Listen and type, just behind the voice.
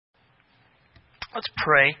Let's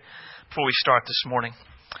pray before we start this morning.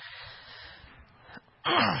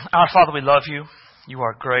 Our Father, we love You. You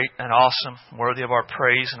are great and awesome, worthy of our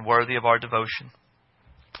praise and worthy of our devotion.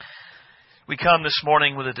 We come this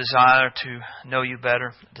morning with a desire to know You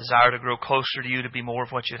better, a desire to grow closer to You, to be more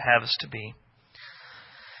of what You'd have us to be.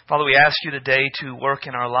 Father, we ask You today to work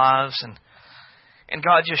in our lives and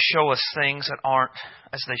God, just show us things that aren't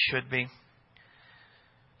as they should be.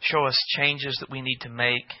 Show us changes that we need to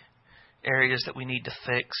make, areas that we need to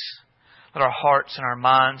fix. Let our hearts and our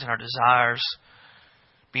minds and our desires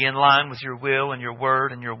be in line with Your will and Your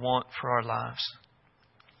word and Your want for our lives.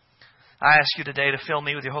 I ask You today to fill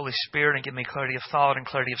me with Your Holy Spirit and give me clarity of thought and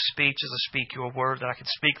clarity of speech as I speak Your word, that I can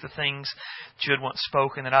speak the things that You had once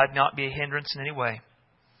spoken, that I'd not be a hindrance in any way.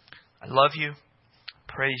 I love You,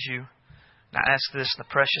 praise You, and I ask this in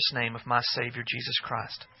the precious name of my Savior, Jesus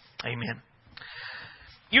Christ. Amen.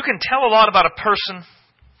 You can tell a lot about a person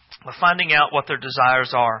by finding out what their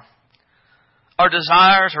desires are. Our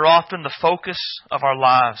desires are often the focus of our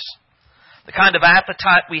lives. The kind of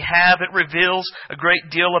appetite we have, it reveals a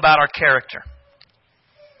great deal about our character.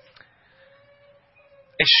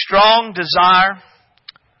 A strong desire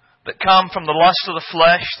that comes from the lust of the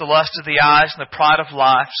flesh, the lust of the eyes, and the pride of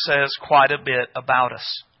life says quite a bit about us.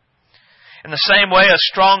 In the same way, a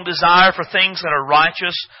strong desire for things that are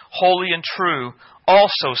righteous, holy, and true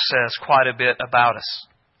also says quite a bit about us.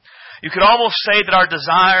 You could almost say that our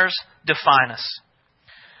desires define us.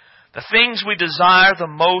 The things we desire the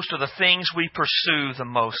most are the things we pursue the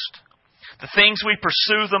most. The things we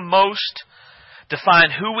pursue the most define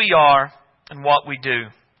who we are and what we do.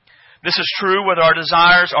 This is true whether our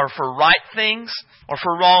desires are for right things or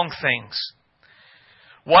for wrong things.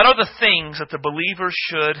 What are the things that the believer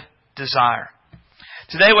should desire?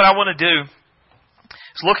 Today what I want to do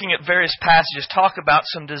is, looking at various passages, talk about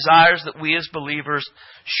some desires that we as believers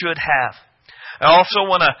should have. I also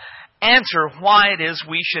want to answer why it is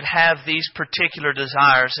we should have these particular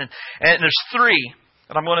desires. And there's three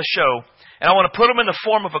that I'm going to show. And I want to put them in the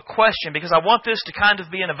form of a question because I want this to kind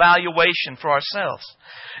of be an evaluation for ourselves.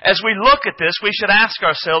 As we look at this, we should ask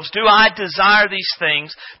ourselves, do I desire these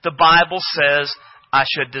things the Bible says I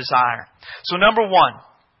should desire? So number one,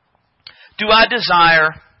 do I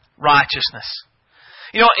desire righteousness?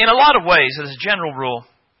 You know, in a lot of ways, as a general rule,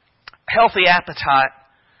 healthy appetite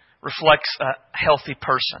reflects a healthy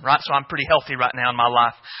person, right? So I'm pretty healthy right now in my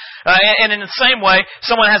life. And in the same way,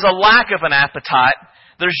 someone has a lack of an appetite,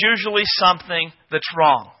 there's usually something that's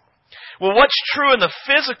wrong. Well, what's true in the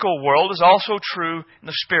physical world is also true in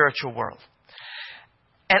the spiritual world.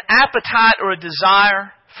 An appetite or a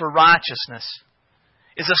desire for righteousness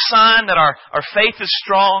is a sign that our faith is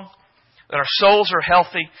strong, that our souls are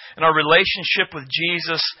healthy, and our relationship with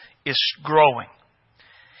Jesus is growing.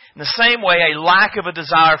 In the same way, a lack of a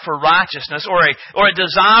desire for righteousness or a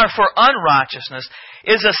desire for unrighteousness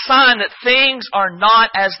is a sign that things are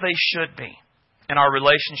not as they should be in our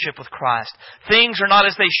relationship with Christ. Things are not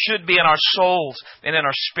as they should be in our souls and in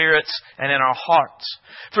our spirits and in our hearts.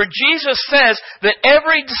 For Jesus says that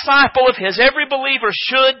every disciple of His, every believer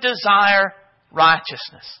should desire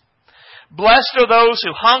righteousness. Blessed are those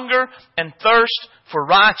who hunger and thirst for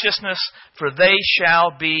righteousness, for they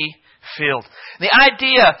shall be filled. The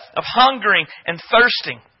idea of hungering and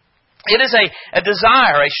thirsting, it is a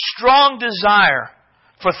desire, a strong desire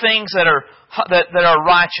for things that are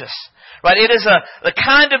righteous. Right? It is the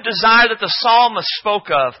kind of desire that the psalmist spoke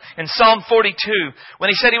of in Psalm 42 when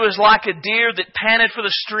he said he was like a deer that panted for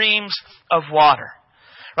the streams of water.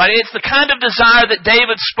 Right? It's the kind of desire that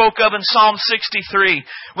David spoke of in Psalm 63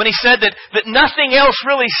 when he said that nothing else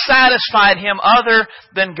really satisfied him other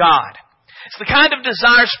than God. It's the kind of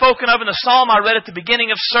desire spoken of in the psalm I read at the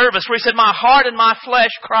beginning of service where he said, "My heart and my flesh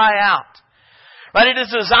cry out." Right? It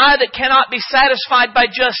is a desire that cannot be satisfied by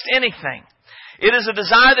just anything. It is a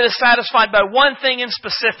desire that is satisfied by one thing in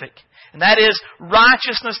specific, and that is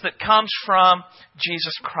righteousness that comes from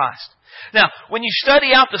Jesus Christ. Now, when you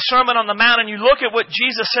study out the Sermon on the Mount and you look at what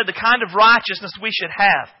Jesus said, the kind of righteousness we should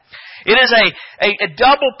have, it is a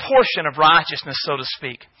double portion of righteousness, so to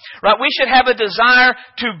speak. Right? We should have a desire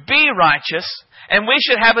to be righteous, and we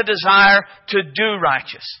should have a desire to do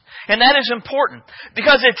righteous. And that is important,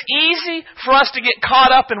 because it's easy for us to get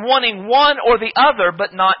caught up in wanting one or the other,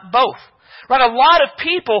 but not both. Right? A lot of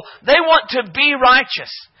people, they want to be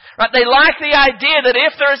righteous. Right? They like the idea that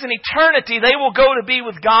if there is an eternity, they will go to be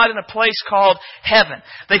with God in a place called heaven.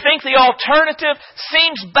 They think the alternative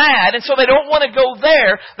seems bad, and so they don't want to go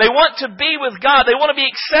there. They want to be with God. They want to be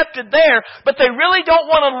accepted there, but they really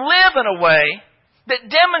don't want to live in a way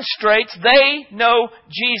that demonstrates they know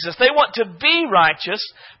Jesus. They want to be righteous,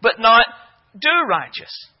 but not do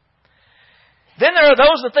righteous. Then there are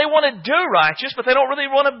those that they want to do righteous, but they don't really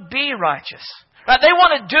want to be righteous. Right? They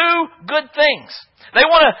want to do good things. They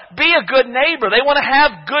want to be a good neighbor. They want to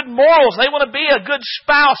have good morals. They want to be a good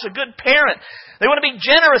spouse, a good parent. They want to be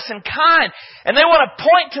generous and kind. And they want to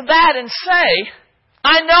point to that and say,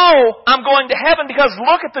 I know I'm going to heaven because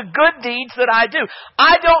look at the good deeds that I do.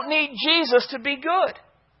 I don't need Jesus to be good.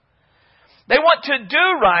 They want to do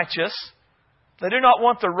righteous. They do not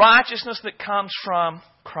want the righteousness that comes from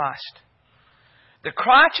Christ.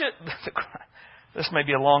 This may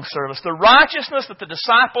be a long service. The righteousness that the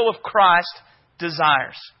disciple of Christ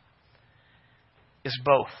desires is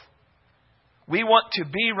both. We want to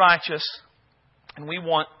be righteous and we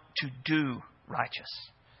want to do righteous.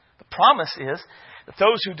 The promise is that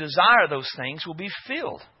those who desire those things will be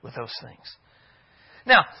filled with those things.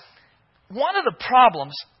 Now, one of the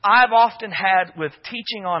problems I've often had with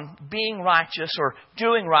teaching on being righteous or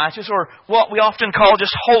doing righteous or what we often call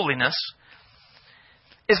just holiness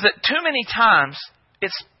is that too many times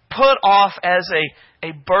it's put off as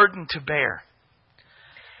a burden to bear.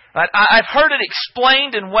 Right? I've heard it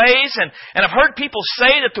explained in ways, and I've heard people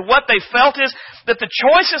say that what they felt is that the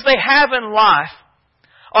choices they have in life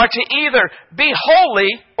are to either be holy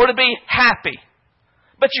or to be happy.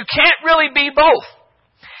 But you can't really be both.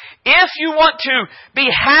 If you want to be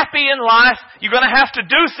happy in life, you're going to have to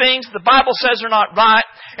do things the Bible says are not right.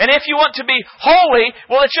 And if you want to be holy,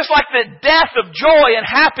 well, it's just like the death of joy and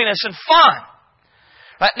happiness and fun.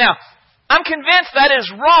 Right? Now, I'm convinced that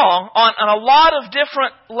is wrong on a lot of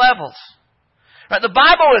different levels. Right? The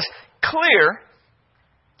Bible is clear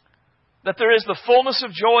that there is the fullness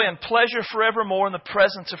of joy and pleasure forevermore in the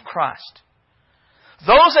presence of Christ.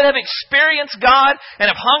 Those that have experienced God and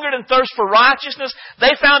have hungered and thirsted for righteousness,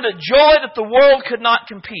 they found a joy that the world could not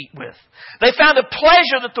compete with. They found a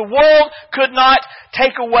pleasure that the world could not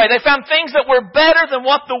take away. They found things that were better than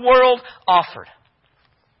what the world offered.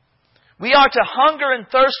 We are to hunger and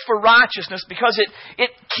thirst for righteousness because it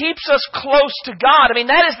keeps us close to God. I mean,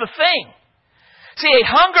 that is the thing. See, a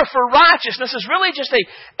hunger for righteousness is really just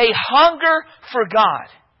a hunger for God.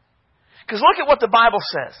 Because look at what the Bible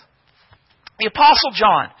says. The Apostle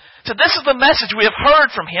John said, "This is the message we have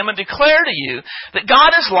heard from Him and declare to you that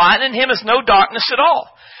God is light and in Him is no darkness at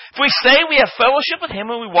all. If we say we have fellowship with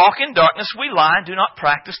Him and we walk in darkness, we lie and do not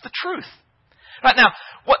practice the truth." Right now,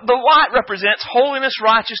 what the light represents, holiness,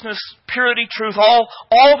 righteousness, purity, truth,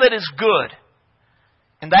 all that is good.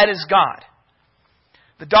 And that is God.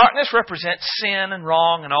 The darkness represents sin and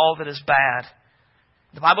wrong and all that is bad.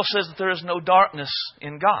 The Bible says that there is no darkness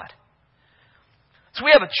in God. So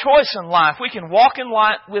we have a choice in life. We can walk in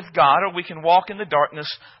light with God or we can walk in the darkness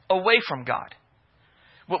away from God.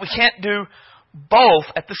 But we can't do both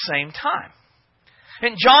at the same time.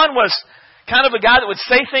 And John was kind of a guy that would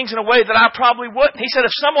say things in a way that I probably wouldn't. He said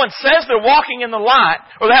if someone says they're walking in the light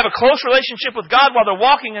or they have a close relationship with God while they're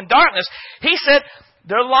walking in darkness, he said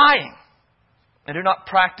they're lying and do not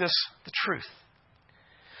practice the truth.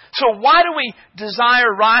 So why do we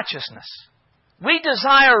desire righteousness? We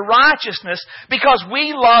desire righteousness because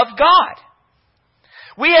we love God.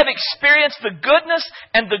 We have experienced the goodness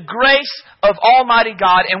and the grace of Almighty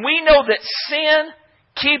God, and we know that sin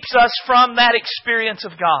keeps us from that experience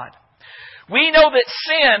of God. We know that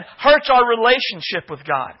sin hurts our relationship with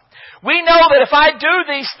God. We know that if I do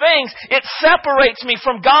these things, it separates me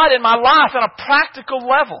from God in my life on a practical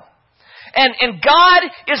level. And God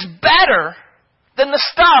is better than the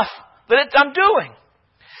stuff that I'm doing.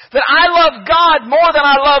 That I love God more than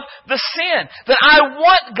I love the sin. That I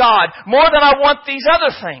want God more than I want these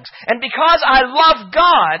other things. And because I love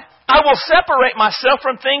God, I will separate myself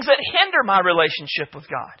from things that hinder my relationship with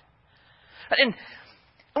God. And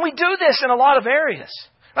we do this in a lot of areas.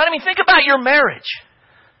 Right? I mean, think about your marriage.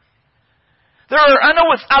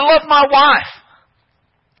 I love my wife.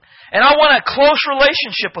 And I want a close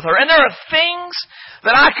relationship with her. And there are things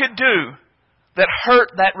that I could do that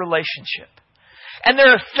hurt that relationship. And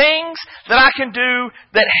there are things that I can do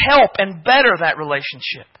that help and better that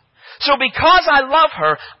relationship. So because I love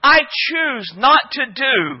her, I choose not to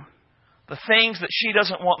do the things that she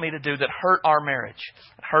doesn't want me to do that hurt our marriage,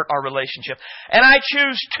 that hurt our relationship. And I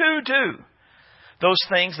choose to do those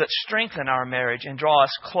things that strengthen our marriage and draw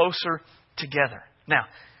us closer together. Now,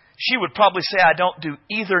 she would probably say I don't do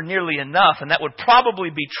either nearly enough, and that would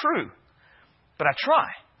probably be true. But I try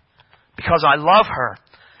because I love her.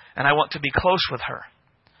 And I want to be close with her.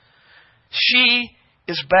 She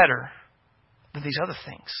is better than these other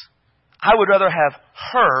things. I would rather have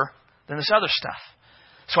her than this other stuff.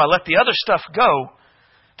 So I let the other stuff go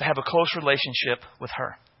to have a close relationship with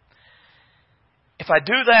her. If I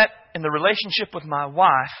do that in the relationship with my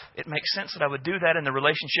wife, it makes sense that I would do that in the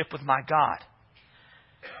relationship with my God.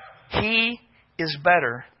 He is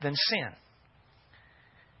better than sin.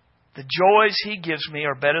 The joys He gives me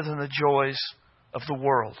are better than the joys of the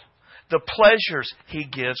world. The pleasures He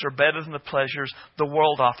gives are better than the pleasures the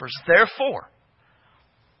world offers. Therefore,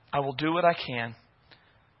 I will do what I can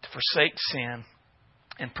to forsake sin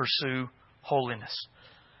and pursue holiness.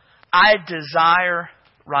 I desire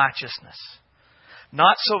righteousness,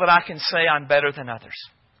 not so that I can say I'm better than others.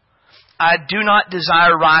 I do not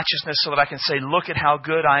desire righteousness so that I can say, look at how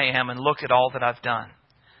good I am and look at all that I've done.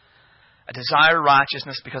 I desire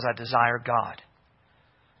righteousness because I desire God.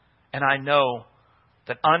 And I know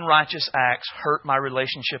that unrighteous acts hurt my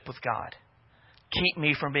relationship with God, keep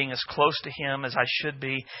me from being as close to Him as I should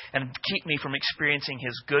be, and keep me from experiencing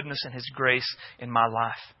His goodness and His grace in my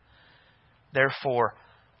life. Therefore,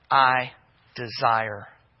 I desire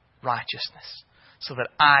righteousness so that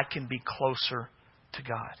I can be closer to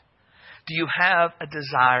God. Do you have a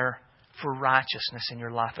desire for righteousness in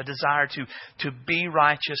your life? A desire to be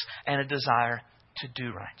righteous and a desire to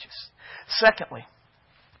do righteous? Secondly,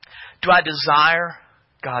 do I desire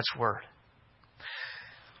God's Word?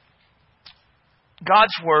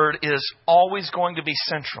 God's Word is always going to be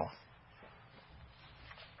central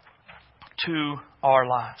to our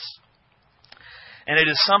lives. And it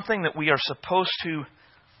is something that we are supposed to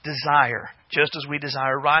desire, just as we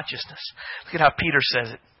desire righteousness. Look at how Peter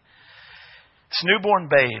says it. It's newborn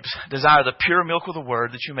babes, desire the pure milk of the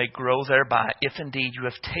Word, that you may grow thereby, if indeed you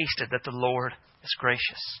have tasted that the Lord is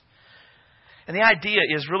gracious. And the idea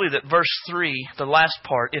is really that verse 3, the last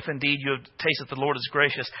part, if indeed you have tasted that the Lord is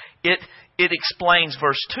gracious, it explains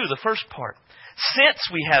verse 2, the first part. Since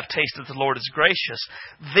we have tasted that the Lord is gracious,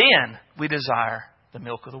 then we desire the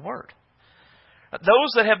milk of the Word.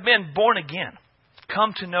 Those that have been born again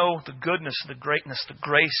come to know the goodness, the greatness, the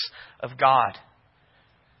grace of God.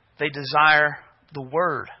 They desire the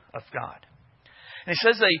Word of God. And he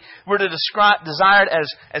says they were to desired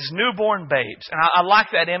as newborn babes. And I like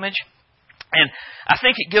that image. And I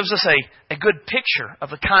think it gives us a good picture of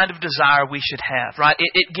the kind of desire we should have, right?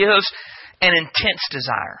 It gives an intense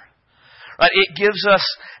desire, right? It gives us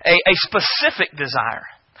a specific desire,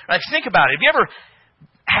 right? If you think about it, have you ever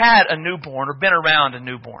had a newborn or been around a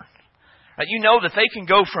newborn? Right? You know that they can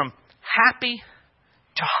go from happy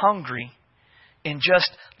to hungry in just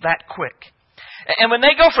that quick. And when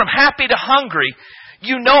they go from happy to hungry,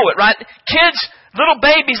 you know it, right? Kids, little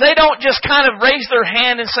babies, they don't just kind of raise their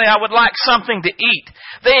hand and say, I would like something to eat.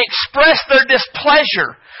 They express their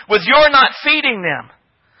displeasure with your not feeding them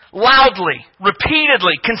loudly,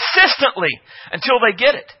 repeatedly, consistently until they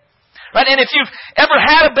get it. Right? And if you've ever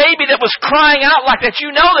had a baby that was crying out like that, you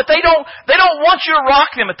know that they don't want you to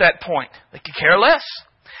rock them at that point. They could care less.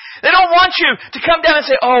 They don't want you to come down and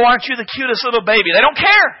say, oh, aren't you the cutest little baby? They don't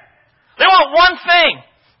care. They want one thing.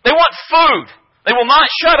 They want food. They will not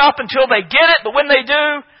shut up until they get it, but when they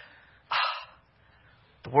do,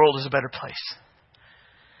 the world is a better place.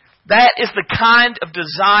 That is the kind of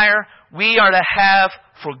desire we are to have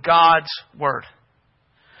for God's Word.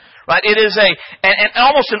 Right? It is an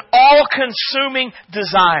almost an all-consuming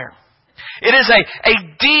desire. It is a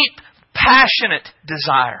deep, passionate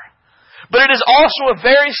desire. But it is also a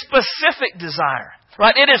very specific desire.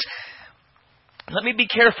 Right? It is, let me be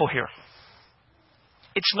careful here.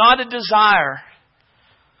 It's not a desire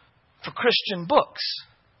for Christian books.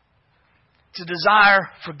 It's a desire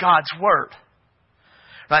for God's Word.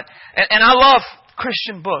 Right? And I love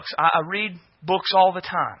Christian books. I read books all the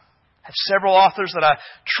time. I have several authors that I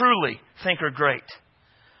truly think are great.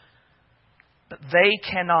 But they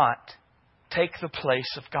cannot take the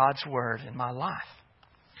place of God's Word in my life.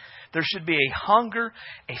 There should be a hunger,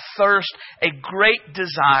 a thirst, a great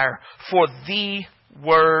desire for the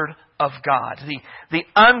Word of God. The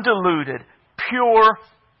undiluted, pure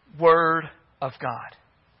Word of God.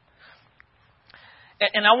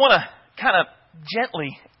 And I want to kind of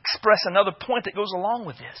gently express another point that goes along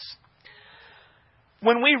with this.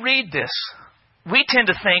 When we read this, we tend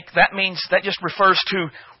to think that means that just refers to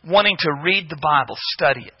wanting to read the Bible,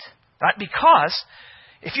 study it. Right? Because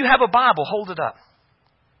if you have a Bible, hold it up.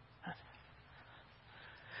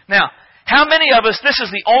 Now, how many of us, this is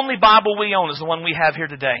the only Bible we own, is the one we have here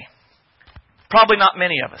today? Probably not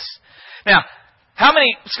many of us. Now,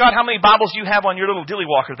 Scott, how many Bibles do you have on your little dilly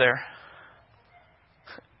walker there?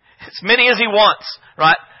 As many as he wants,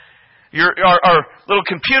 right? Our little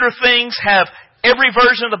computer things have every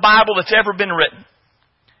version of the Bible that's ever been written.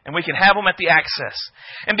 And we can have them at the access.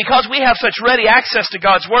 And because we have such ready access to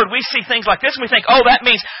God's Word, we see things like this and we think, oh, that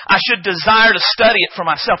means I should desire to study it for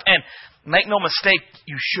myself. And make no mistake,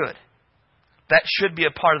 you should. That should be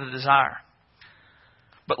a part of the desire.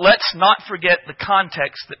 But let's not forget the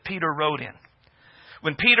context that Peter wrote in.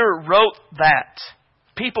 When Peter wrote that,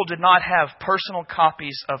 people did not have personal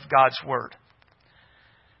copies of God's Word.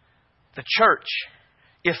 The church,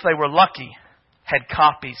 if they were lucky, had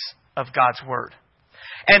copies of God's Word.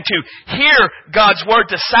 And to hear God's Word,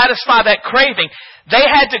 to satisfy that craving, they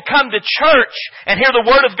had to come to church and hear the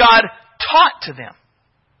Word of God taught to them.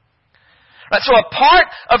 Right, so a part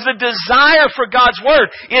of the desire for God's Word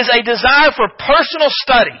is a desire for personal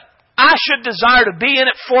study. I should desire to be in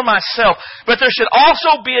it for myself. But there should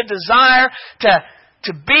also be a desire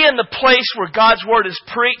to be in the place where God's Word is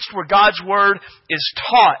preached, where God's Word is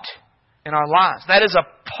taught in our lives. That is a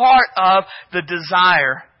part of the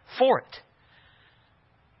desire for it.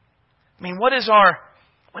 I mean, what is our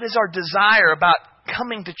desire about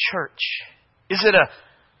coming to church? Is it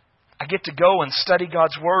I get to go and study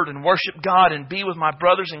God's Word and worship God and be with my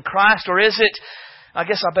brothers in Christ? Or is it, I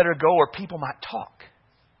guess I better go or people might talk?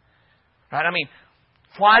 Right? I mean,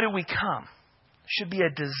 why do we come? There should be a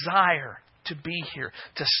desire to be here,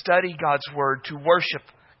 to study God's Word, to worship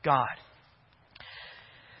God.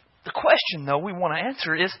 The question, though, we want to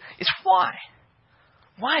answer is why?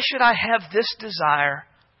 Why should I have this desire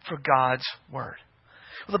for God's Word?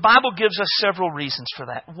 Well, the Bible gives us several reasons for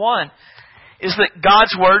that. One is that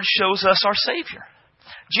God's Word shows us our Savior.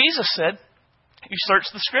 Jesus said, you search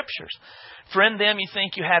the Scriptures, for in them you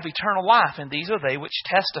think you have eternal life, and these are they which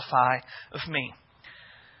testify of me.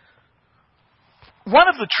 One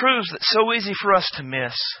of the truths that's so easy for us to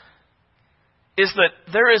miss is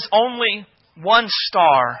that there is only one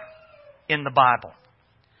star in the Bible.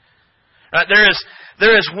 Right?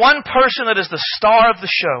 There is one person that is the star of the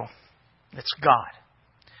show. It's God.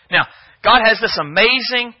 Now, God has this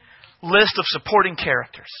amazing list of supporting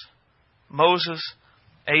characters. Moses,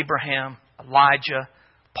 Abraham, Elijah,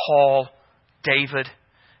 Paul, David,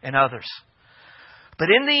 and others. But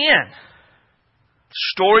in the end,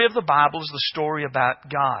 the story of the Bible is the story about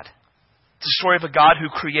God. It's the story of a God who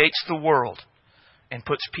creates the world and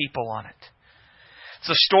puts people on it. It's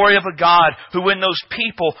the story of a God who, when those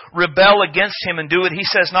people rebel against Him and do what He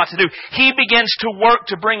says not to do, He begins to work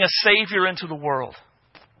to bring a Savior into the world.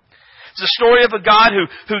 It's the story of a God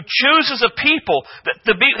who chooses a people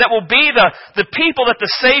that will be the people that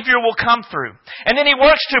the Savior will come through. And then He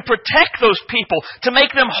works to protect those people, to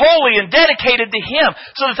make them holy and dedicated to Him,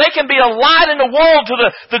 so that they can be a light in the world to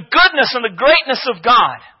the goodness and the greatness of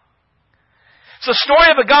God. It's the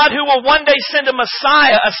story of a God who will one day send a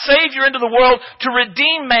Messiah, a Savior into the world to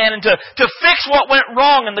redeem man and to fix what went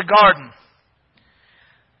wrong in the garden.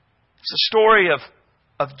 It's the story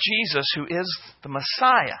of Jesus, who is the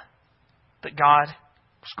Messiah that God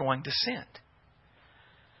was going to send.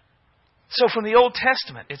 So from the Old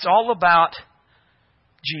Testament, it's all about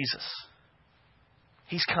Jesus.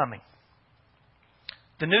 He's coming.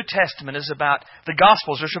 The New Testament is about, the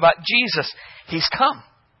Gospels are about Jesus. He's come.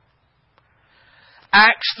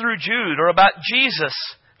 Acts through Jude are about Jesus.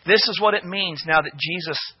 This is what it means now that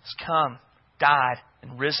Jesus has come, died,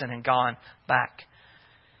 and risen and gone back.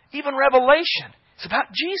 Even Revelation is about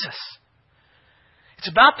Jesus. It's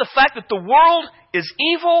about the fact that the world is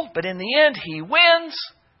evil, but in the end He wins,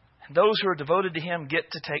 and those who are devoted to Him get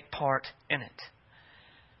to take part in it.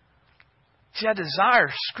 See, I desire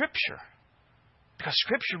Scripture because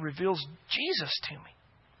Scripture reveals Jesus to me.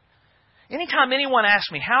 Anytime anyone asks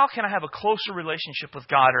me, how can I have a closer relationship with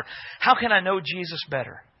God, or how can I know Jesus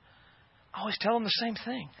better? I always tell them the same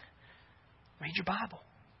thing. Read your Bible.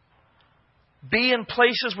 Be in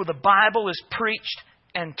places where the Bible is preached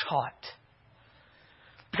and taught.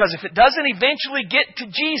 Because if it doesn't eventually get to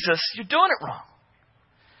Jesus, you're doing it wrong.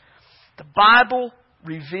 The Bible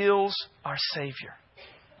reveals our Savior.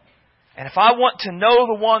 And if I want to know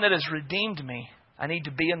the one that has redeemed me, I need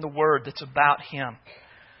to be in the Word that's about Him.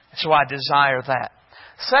 So I desire that.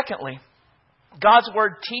 Secondly, God's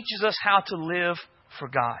Word teaches us how to live for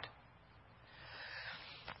God.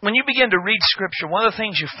 When you begin to read Scripture, one of the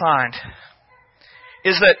things you find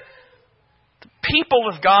is that the people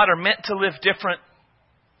of God are meant to live different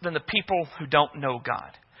than the people who don't know God.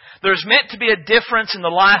 There's meant to be a difference in the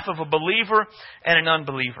life of a believer and an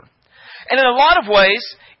unbeliever. And in a lot of ways,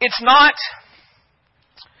 it's not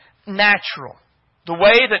natural, the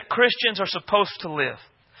way that Christians are supposed to live.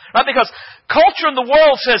 Right? Because culture in the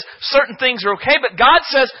world says certain things are okay, but God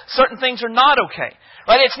says certain things are not okay.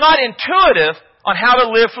 Right? It's not intuitive on how to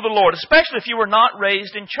live for the Lord, especially if you were not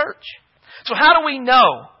raised in church. So how do we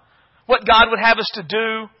know what God would have us to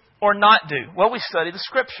do or not do? Well, we study the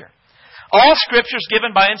Scripture. All Scripture is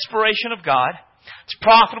given by inspiration of God. It's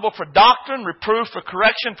profitable for doctrine, reproof, for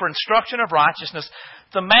correction, for instruction of righteousness.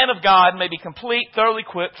 The man of God may be complete, thoroughly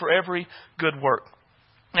equipped for every good work.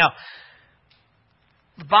 Now,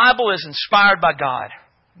 The Bible is inspired by God.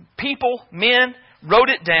 People, men, wrote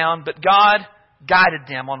it down, but God guided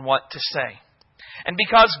them on what to say. And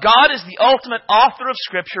because God is the ultimate author of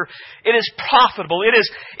Scripture, it is profitable.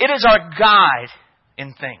 It is our guide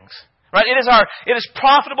in things. Right? It is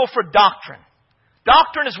profitable for doctrine.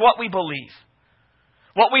 Doctrine is what we believe.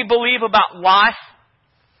 What we believe about life,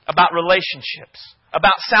 about relationships,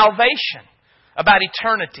 about salvation, about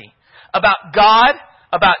eternity, about God,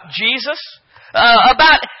 about Jesus,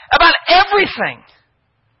 about everything.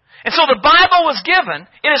 And so the Bible was given.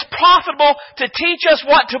 It is profitable to teach us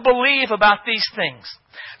what to believe about these things.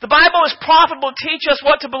 The Bible is profitable to teach us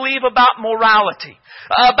what to believe about morality,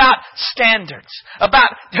 about standards,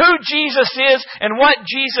 about who Jesus is and what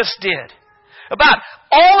Jesus did. About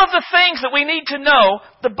all of the things that we need to know,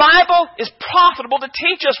 the Bible is profitable to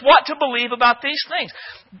teach us what to believe about these things.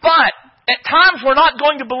 But at times we're not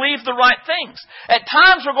going to believe the right things. At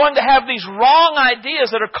times we're going to have these wrong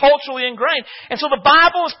ideas that are culturally ingrained. And so the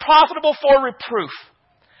Bible is profitable for reproof.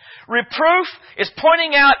 Reproof is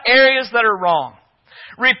pointing out areas that are wrong.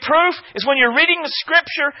 Reproof is when you're reading the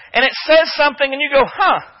Scripture and it says something and you go,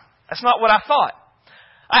 that's not what I thought.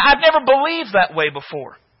 I've never believed that way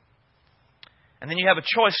before. And then you have a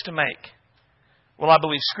choice to make. Will I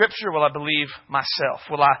believe Scripture? Will I believe myself?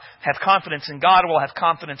 Will I have confidence in God? Or will I have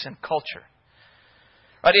confidence in culture?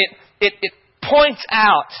 Right? It points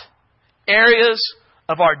out areas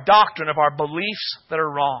of our doctrine, of our beliefs that are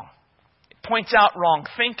wrong. It points out wrong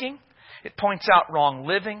thinking. It points out wrong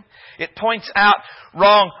living. It points out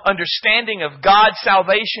wrong understanding of God's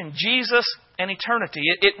salvation, Jesus, and eternity.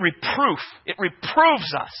 It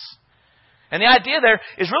reproves us. And the idea there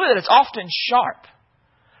is really that it's often sharp.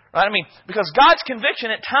 Right? I mean, because God's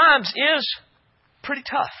conviction at times is pretty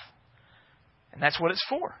tough. And that's what it's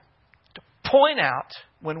for. To point out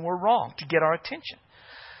when we're wrong, to get our attention.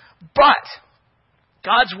 But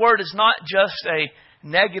God's Word is not just a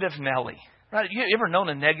negative Nelly. Right? You ever known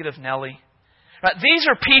a negative Nelly? Right? These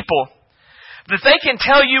are people that they can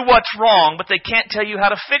tell you what's wrong, but they can't tell you how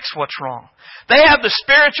to fix what's wrong. They have the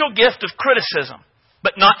spiritual gift of criticism,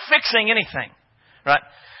 but not fixing anything. Right?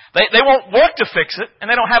 They won't work to fix it, and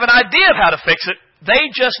they don't have an idea of how to fix it.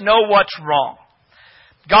 They just know what's wrong.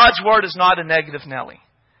 God's Word is not a negative Nelly.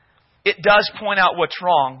 It does point out what's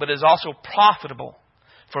wrong, but is also profitable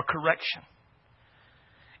for correction.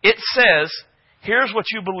 It says, here's what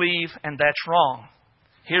you believe, and that's wrong.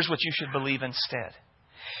 Here's what you should believe instead.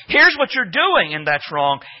 Here's what you're doing, and that's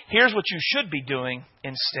wrong. Here's what you should be doing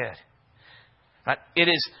instead. Right? It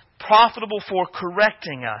is profitable for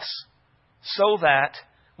correcting us so that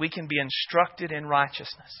we can be instructed in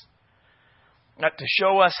righteousness. Right? To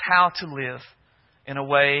show us how to live in a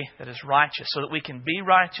way that is righteous, so that we can be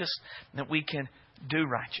righteous and that we can do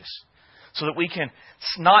righteous. So that we can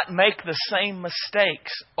not make the same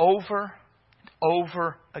mistakes over and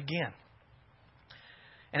over again.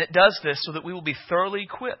 And it does this so that we will be thoroughly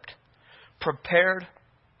equipped, prepared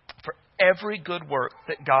for every good work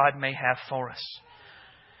that God may have for us.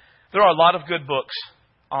 There are a lot of good books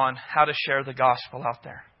on how to share the gospel out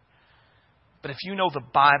there. But if you know the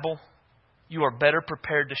Bible, you are better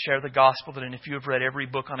prepared to share the gospel than if you have read every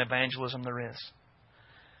book on evangelism there is.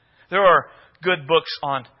 There are good books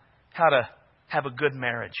on how to have a good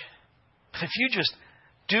marriage. But if you just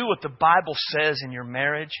do what the Bible says in your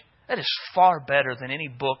marriage, that is far better than any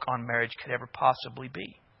book on marriage could ever possibly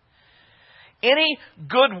be. Any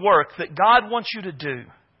good work that God wants you to do,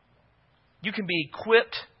 you can be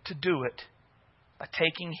equipped to do it by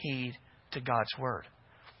taking heed to God's Word.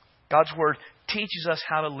 God's Word teaches us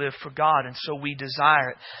how to live for God, and so we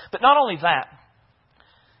desire it. But not only that,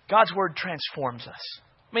 God's Word transforms us.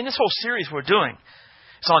 I mean, this whole series we're doing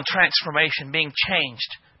is on transformation, being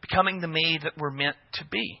changed, becoming the me that we're meant to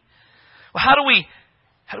be. Well, how do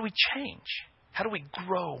we change? How do we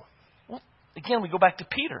grow? Well, again, we go back to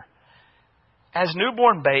Peter. As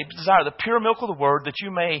newborn babes, desire the pure milk of the Word that you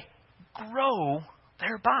may grow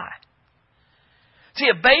thereby. See,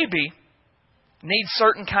 a baby needs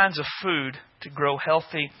certain kinds of food to grow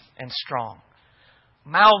healthy and strong.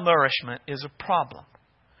 Malnourishment is a problem.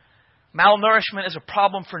 Malnourishment is a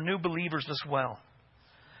problem for new believers as well.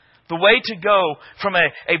 The way to go from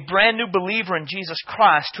a brand new believer in Jesus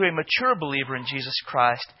Christ to a mature believer in Jesus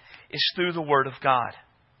Christ is through the Word of God.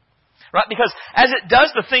 Right? Because as it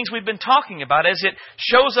does the things we've been talking about, as it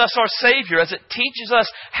shows us our Savior, as it teaches us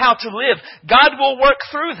how to live, God will work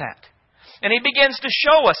through that. And He begins to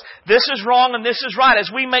show us this is wrong and this is right.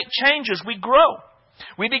 As we make changes, we grow.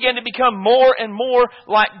 We begin to become more and more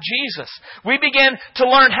like Jesus. We begin to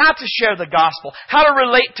learn how to share the gospel, how to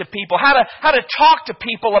relate to people, how to talk to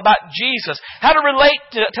people about Jesus, how to relate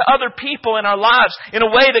to other people in our lives in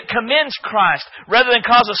a way that commends Christ rather than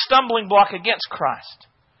cause a stumbling block against Christ.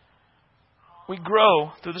 We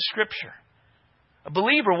grow through the Scripture. A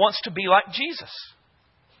believer wants to be like Jesus.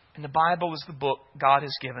 And the Bible is the book God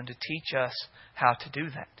has given to teach us how to do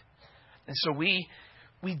that. And so we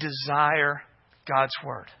desire God's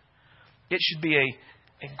Word. It should be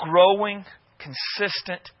a growing,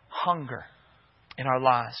 consistent hunger in our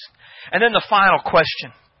lives. And then the final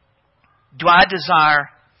question. Do I desire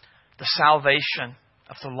the salvation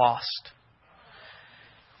of the lost?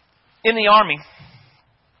 In the Army,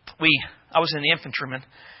 I was an infantryman,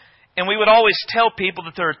 and we would always tell people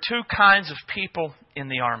that there are two kinds of people in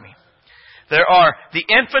the Army. There are the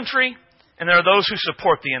infantry, and there are those who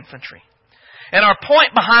support the infantry. And our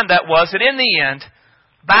point behind that was that in the end,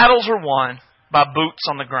 battles are won by boots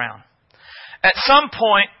on the ground. At some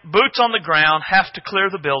point, boots on the ground have to clear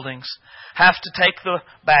the buildings, have to take the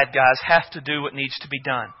bad guys, have to do what needs to be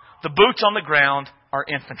done. The boots on the ground are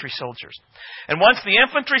infantry soldiers. And once the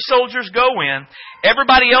infantry soldiers go in,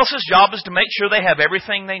 everybody else's job is to make sure they have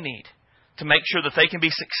everything they need to make sure that they can be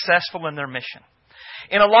successful in their mission.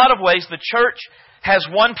 In a lot of ways, the church has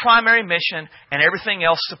one primary mission and everything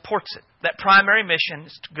else supports it. That primary mission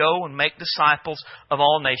is to go and make disciples of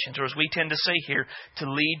all nations, or as we tend to say here, to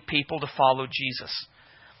lead people to follow Jesus.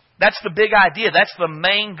 That's the big idea. That's the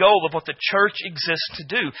main goal of what the church exists to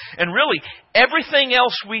do. And really, everything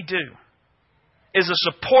else we do is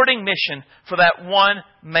a supporting mission for that one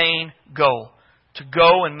main goal. To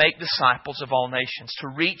go and make disciples of all nations. To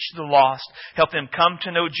reach the lost. Help them come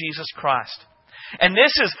to know Jesus Christ. And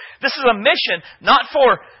this is a mission not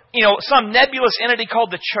for, some nebulous entity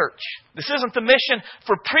called the church. This isn't the mission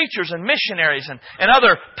for preachers and missionaries and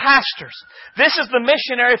other pastors. This is the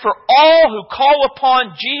missionary for all who call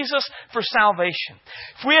upon Jesus for salvation.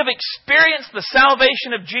 If we have experienced the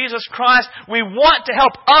salvation of Jesus Christ, we want to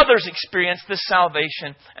help others experience this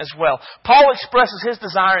salvation as well. Paul expresses his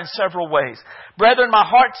desire in several ways. Brethren, my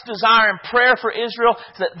heart's desire and prayer for Israel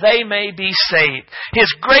is that they may be saved.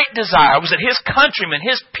 His great desire was that his countrymen,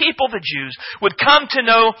 his people, the Jews, would come to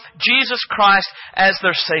know Jesus Christ as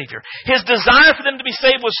their Savior. His desire for them to be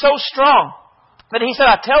saved was so strong that he said,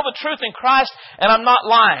 I tell the truth in Christ and I'm not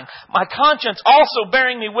lying. My conscience also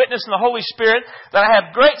bearing me witness in the Holy Spirit that I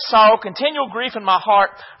have great sorrow, continual grief in my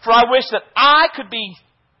heart, for I wish that I could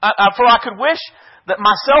wish that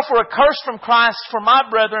myself were accursed from Christ for my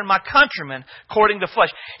brethren, my countrymen, according to the flesh.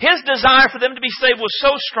 His desire for them to be saved was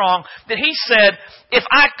so strong that he said, if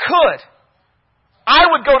I could, I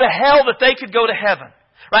would go to hell that they could go to heaven.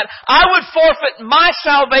 Right? I would forfeit my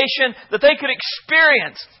salvation that they could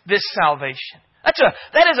experience this salvation.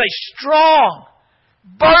 That is a strong,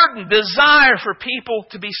 burdened desire for people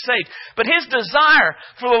to be saved. But his desire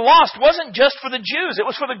for the lost wasn't just for the Jews. It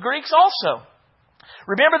was for the Greeks also.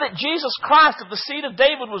 Remember that Jesus Christ of the seed of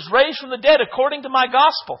David was raised from the dead according to my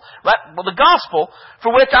gospel. Right? Well, the gospel for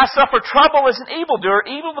which I suffer trouble as an evildoer,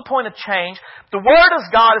 evil to the point of change. The word of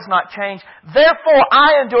God is not changed. Therefore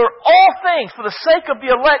I endure all things for the sake of the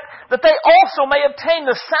elect, that they also may obtain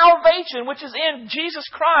the salvation which is in Jesus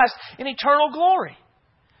Christ in eternal glory.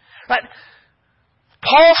 Right?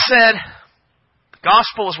 Paul said, the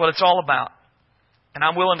gospel is what it's all about. And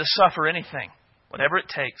I'm willing to suffer anything, whatever it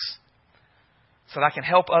takes, so that I can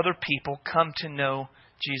help other people come to know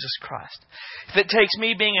Jesus Christ. If it takes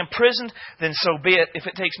me being imprisoned, then so be it. If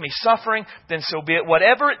it takes me suffering, then so be it.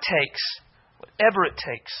 Whatever it takes,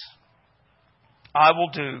 I will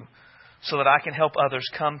do so that I can help others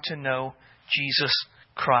come to know Jesus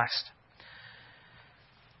Christ.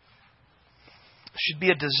 There should be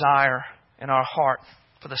a desire in our heart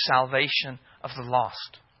for the salvation of the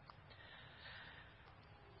lost.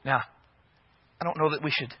 Now, I don't know that we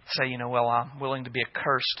should say, I'm willing to be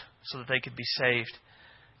accursed so that they could be saved,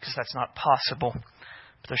 because that's not possible.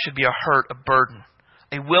 But there should be a hurt, a burden,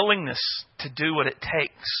 a willingness to do what it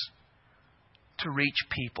takes to reach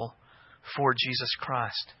people for Jesus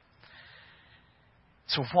Christ.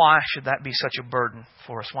 So why should that be such a burden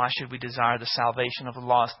for us? Why should we desire the salvation of the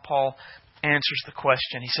lost? Paul answers the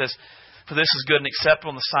question. He says, for this is good and acceptable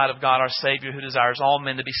in the sight of God our Savior, who desires all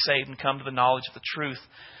men to be saved and come to the knowledge of the truth.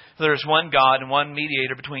 There is one God and one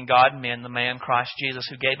mediator between God and men, the man Christ Jesus,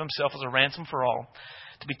 who gave himself as a ransom for all,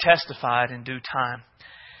 to be testified in due time.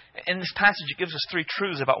 In this passage, it gives us three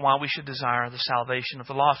truths about why we should desire the salvation of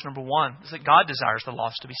the lost. Number one is that God desires the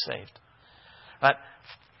lost to be saved. Right?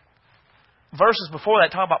 Verses before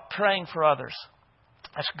that talk about praying for others.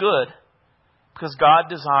 That's good, because God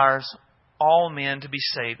desires all men to be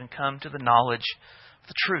saved and come to the knowledge of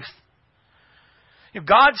the truth.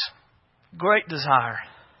 God's great desire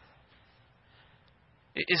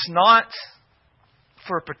is not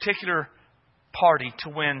for a particular party to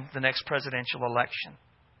win the next presidential election.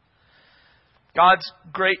 God's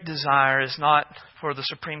great desire is not for the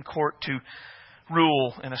Supreme Court to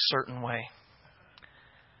rule in a certain way.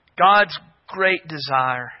 God's great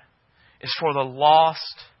desire is for the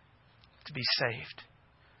lost to be saved.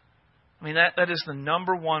 I mean, that is the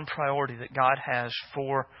number one priority that God has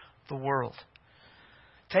for the world.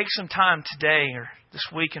 Take some time today or this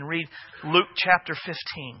week and read Luke chapter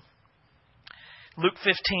 15. Luke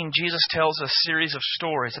 15, Jesus tells a series of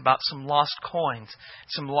stories about some lost coins,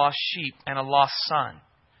 some lost sheep, and a lost son.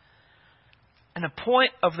 And the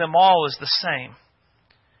point of them all is the same.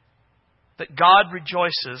 That God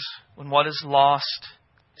rejoices when what is lost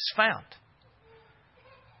is found.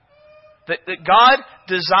 That God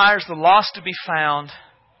desires the lost to be found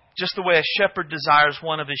just the way a shepherd desires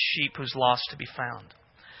one of his sheep who's lost to be found.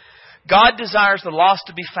 God desires the lost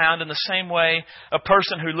to be found in the same way a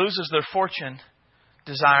person who loses their fortune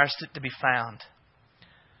desires it to be found.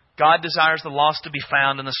 God desires the lost to be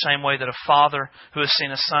found in the same way that a father who has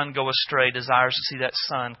seen a son go astray desires to see that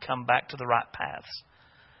son come back to the right paths.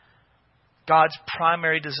 God's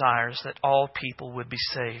primary desire is that all people would be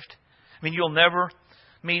saved. I mean, you'll never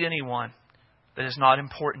meet anyone that is not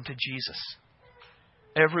important to Jesus.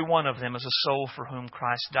 Every one of them is a soul for whom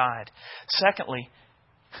Christ died. Secondly,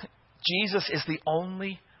 Jesus is the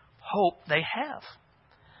only hope they have.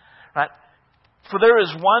 Right? For there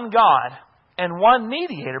is one God and one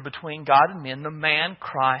mediator between God and men, the man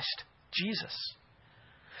Christ Jesus.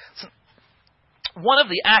 So, one of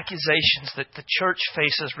the accusations that the church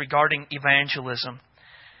faces regarding evangelism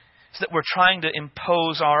is that we're trying to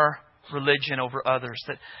impose our religion over others.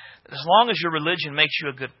 That as long as your religion makes you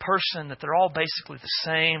a good person, that they're all basically the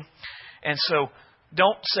same. And so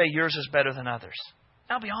don't say yours is better than others.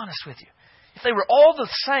 I'll be honest with you. If they were all the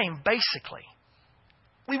same, basically,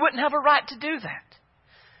 we wouldn't have a right to do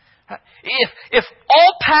that. If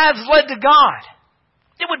all paths led to God,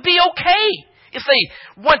 it would be okay if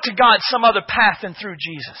they went to God some other path than through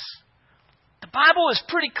Jesus. The Bible is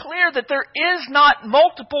pretty clear that there is not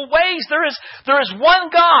multiple ways. There is one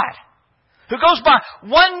God who goes by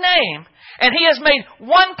one name, and He has made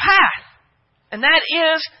one path. And that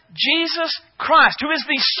is Jesus Christ, who is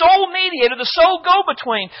the sole mediator, the sole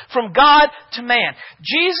go-between from God to man.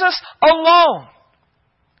 Jesus alone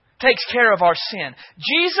takes care of our sin.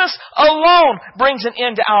 Jesus alone brings an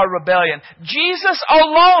end to our rebellion. Jesus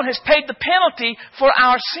alone has paid the penalty for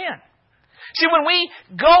our sin. See, when we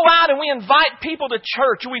go out and we invite people to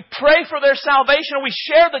church, or we pray for their salvation, or we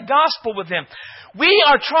share the gospel with them, we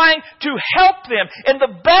are trying to help them in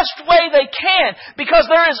the best way they can, because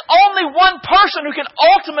there is only one person who can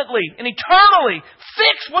ultimately and eternally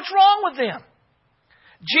fix what's wrong with them.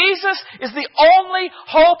 Jesus is the only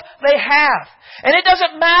hope they have. And it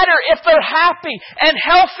doesn't matter if they're happy and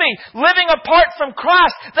healthy, living apart from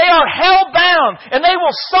Christ. They are hell-bound, and they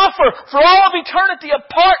will suffer for all of eternity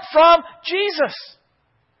apart from Jesus.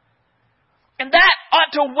 And that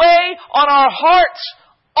ought to weigh on our hearts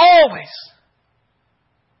always.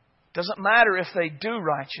 Doesn't matter if they do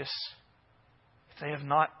righteous, if they have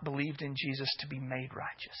not believed in Jesus to be made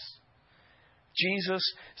righteous. Jesus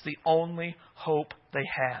is the only hope they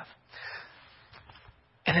have.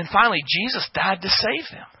 And then finally, Jesus died to save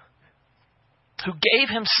them, who gave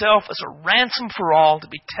Himself as a ransom for all to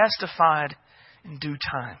be testified in due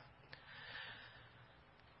time.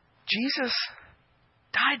 Jesus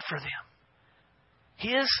died for them.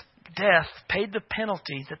 His death paid the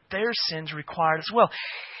penalty that their sins required as well.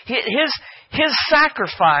 His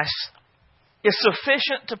sacrifice is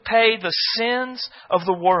sufficient to pay the sins of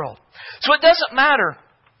the world. So it doesn't matter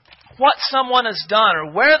what someone has done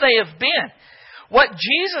or where they have been. What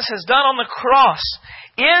Jesus has done on the cross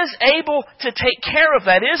is able to take care of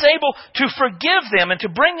that, is able to forgive them and to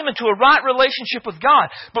bring them into a right relationship with God.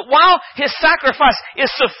 But while His sacrifice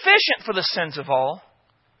is sufficient for the sins of all,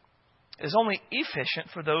 it is only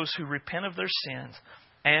efficient for those who repent of their sins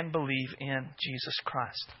and believe in Jesus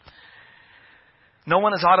Christ. No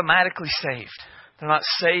one is automatically saved. They're not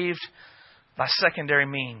saved by secondary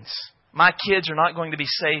means. My kids are not going to be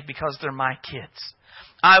saved because they're my kids.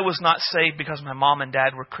 I was not saved because my mom and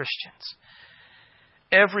dad were Christians.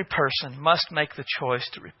 Every person must make the choice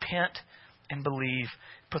to repent and believe,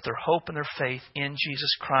 put their hope and their faith in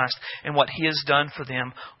Jesus Christ and what He has done for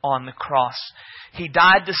them on the cross. He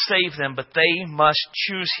died to save them, but they must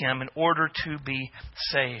choose Him in order to be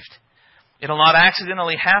saved. It'll not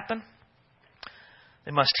accidentally happen.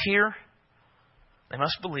 They must hear, they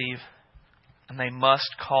must believe, and they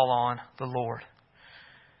must call on the Lord.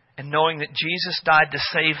 And knowing that Jesus died to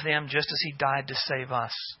save them just as He died to save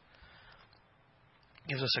us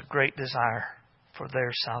gives us a great desire for their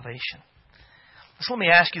salvation. So let me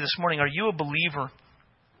ask you this morning, are you a believer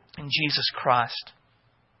in Jesus Christ?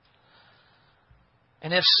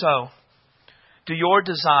 And if so, do your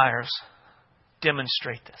desires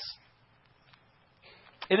demonstrate this?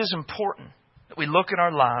 It is important that we look at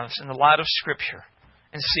our lives in the light of Scripture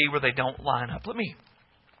and see where they don't line up. Let me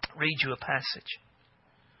read you a passage.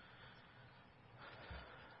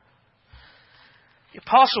 The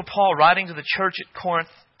Apostle Paul, writing to the church at Corinth,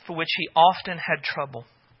 for which he often had trouble,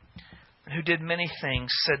 and who did many things,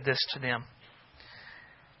 said this to them: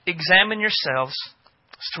 Examine yourselves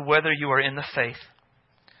as to whether you are in the faith.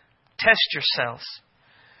 Test yourselves.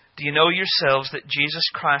 Do you know yourselves that Jesus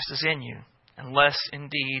Christ is in you, unless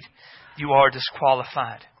indeed you are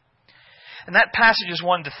disqualified? And that passage is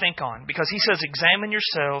one to think on, because he says, examine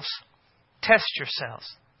yourselves, test yourselves,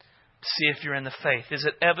 to see if you're in the faith. Is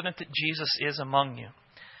it evident that Jesus is among you?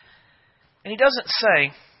 And he doesn't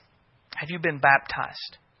say, have you been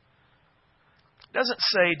baptized? He doesn't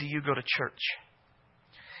say, do you go to church?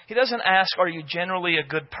 He doesn't ask, are you generally a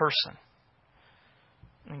good person?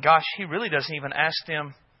 And gosh, he really doesn't even ask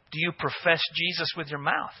them, do you profess Jesus with your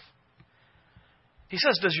mouth? He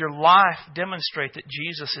says, does your life demonstrate that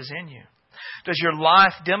Jesus is in you? Does your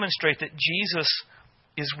life demonstrate that Jesus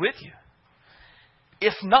is with you?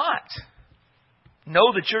 If not,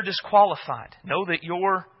 know that you're disqualified. Know that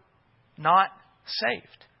you're not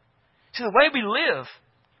saved. See, the way we live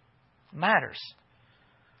matters.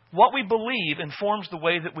 What we believe informs the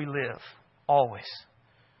way that we live, always.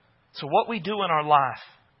 So what we do in our life,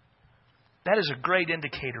 that is a great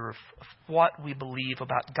indicator of what we believe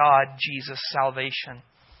about God, Jesus, salvation,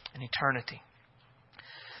 and eternity.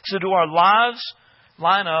 So do our lives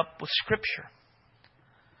line up with Scripture?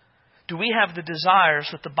 Do we have the desires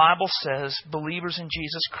that the Bible says believers in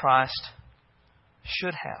Jesus Christ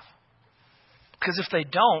should have? Because if they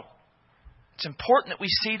don't, it's important that we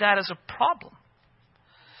see that as a problem.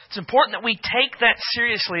 It's important that we take that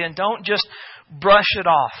seriously and don't just brush it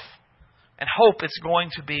off and hope it's going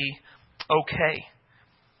to be okay.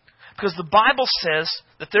 Because the Bible says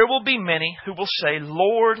that there will be many who will say,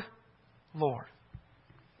 Lord, Lord,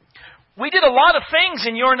 we did a lot of things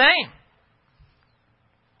in your name.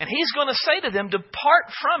 And He's going to say to them, depart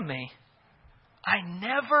from me. I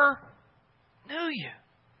never knew you.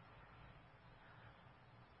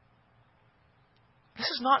 This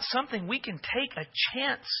is not something we can take a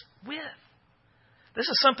chance with. This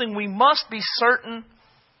is something we must be certain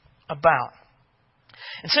about.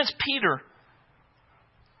 And since Peter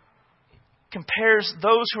compares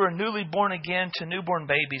those who are newly born again to newborn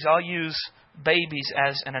babies, I'll use babies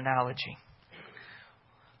as an analogy.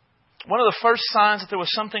 One of the first signs that there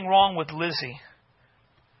was something wrong with Lizzie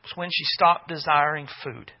was when she stopped desiring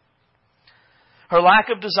food. Her lack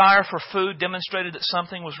of desire for food demonstrated that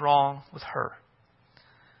something was wrong with her.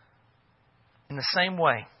 In the same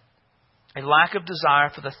way, a lack of desire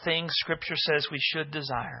for the things Scripture says we should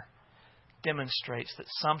desire demonstrates that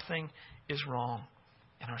something is wrong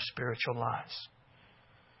in our spiritual lives.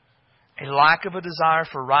 A lack of a desire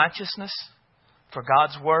for righteousness, for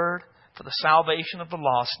God's Word, for the salvation of the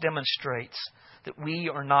lost demonstrates that we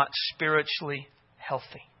are not spiritually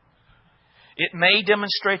healthy. It may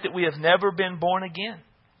demonstrate that we have never been born again.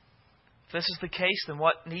 If this is the case, then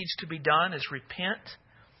what needs to be done is repent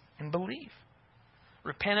and believe.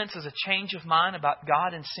 Repentance is a change of mind about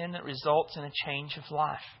God and sin that results in a change of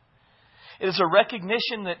life. It is a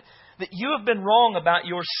recognition that you have been wrong about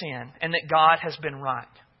your sin and that God has been right.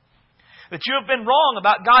 That you have been wrong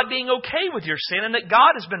about God being okay with your sin and that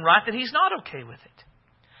God has been right, that He's not okay with it.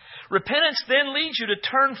 Repentance then leads you to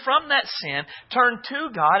turn from that sin, turn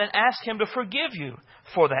to God and ask Him to forgive you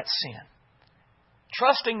for that sin.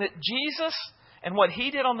 Trusting that Jesus and what He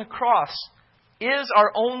did on the cross is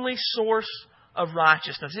our only source of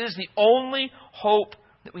righteousness. It is the only hope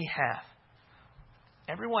that we have.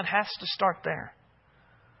 Everyone has to start there.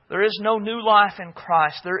 There is no new life in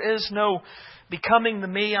Christ. There is no becoming the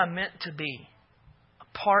me I'm meant to be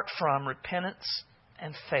apart from repentance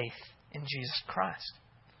and faith in Jesus Christ.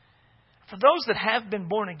 For those that have been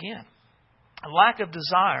born again, a lack of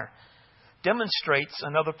desire demonstrates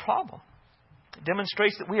another problem. It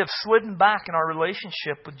demonstrates that we have slidden back in our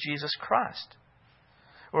relationship with Jesus Christ.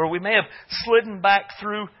 Or we may have slidden back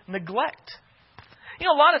through neglect. You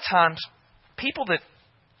know, a lot of times, people that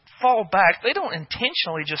fall back, they don't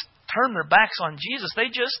intentionally just turn their backs on Jesus. They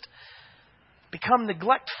just become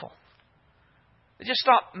neglectful. They just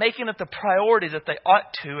stop making it the priority that they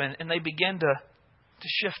ought to, and they begin to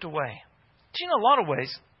shift away. Do you know, a lot of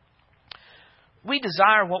ways, we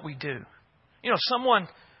desire what we do. You know, someone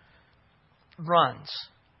runs.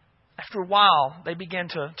 After a while, they begin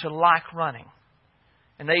to like running.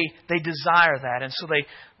 And they desire that, and so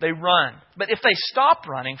they run. But if they stop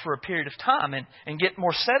running for a period of time and get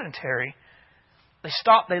more sedentary,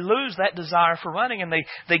 they lose that desire for running, and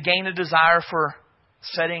they gain a desire for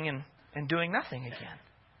sitting and doing nothing again.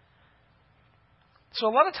 So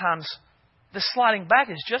a lot of times, this sliding back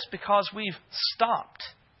is just because we've stopped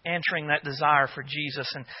answering that desire for Jesus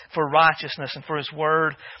and for righteousness and for His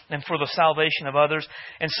Word and for the salvation of others.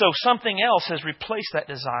 And so something else has replaced that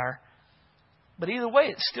desire. But either way,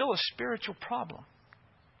 it's still a spiritual problem.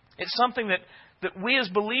 It's something that we as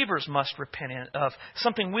believers must repent of.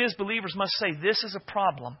 Something we as believers must say, this is a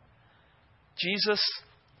problem. Jesus,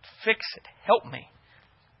 fix it. Help me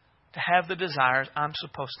to have the desires I'm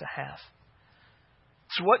supposed to have.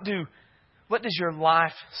 So what does your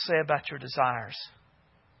life say about your desires?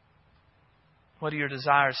 What do your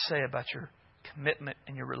desires say about your commitment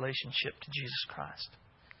and your relationship to Jesus Christ?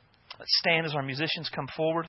 Let's stand as our musicians come forward.